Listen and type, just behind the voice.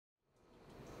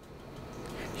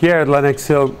Here at Lenox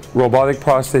Robotic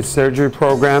Prostate Surgery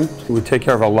program, we take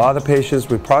care of a lot of patients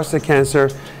with prostate cancer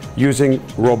using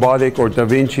robotic or Da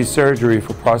Vinci surgery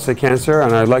for prostate cancer,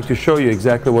 and I'd like to show you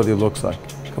exactly what it looks like.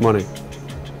 Come on in.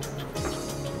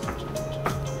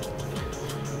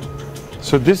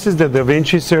 So this is the Da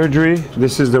Vinci surgery.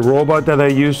 This is the robot that I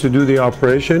use to do the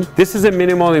operation. This is a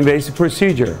minimal invasive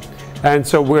procedure, and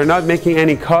so we're not making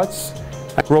any cuts.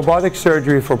 Robotic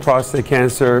surgery for prostate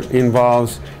cancer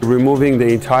involves removing the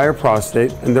entire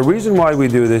prostate, and the reason why we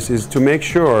do this is to make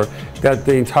sure that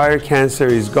the entire cancer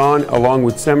is gone along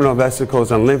with seminal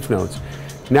vesicles and lymph nodes.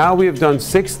 Now we have done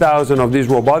 6,000 of these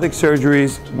robotic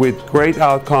surgeries with great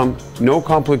outcome, no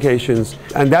complications,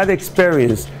 and that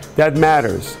experience, that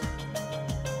matters.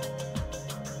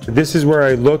 This is where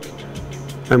I look,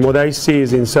 and what I see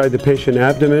is inside the patient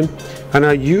abdomen, and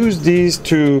I use these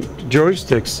two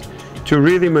joysticks to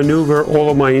really maneuver all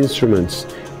of my instruments.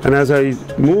 And as I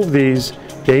move these,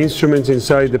 the instruments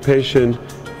inside the patient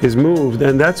is moved,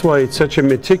 and that's why it's such a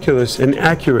meticulous and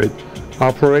accurate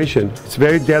operation. It's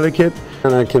very delicate,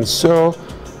 and I can sew,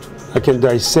 I can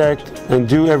dissect, and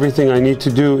do everything I need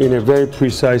to do in a very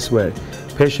precise way.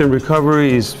 Patient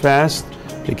recovery is fast.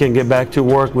 They can get back to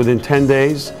work within 10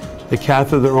 days. The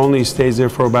catheter only stays there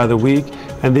for about a week,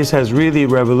 and this has really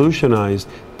revolutionized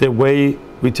the way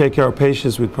we take care of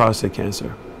patients with prostate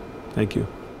cancer. Thank you.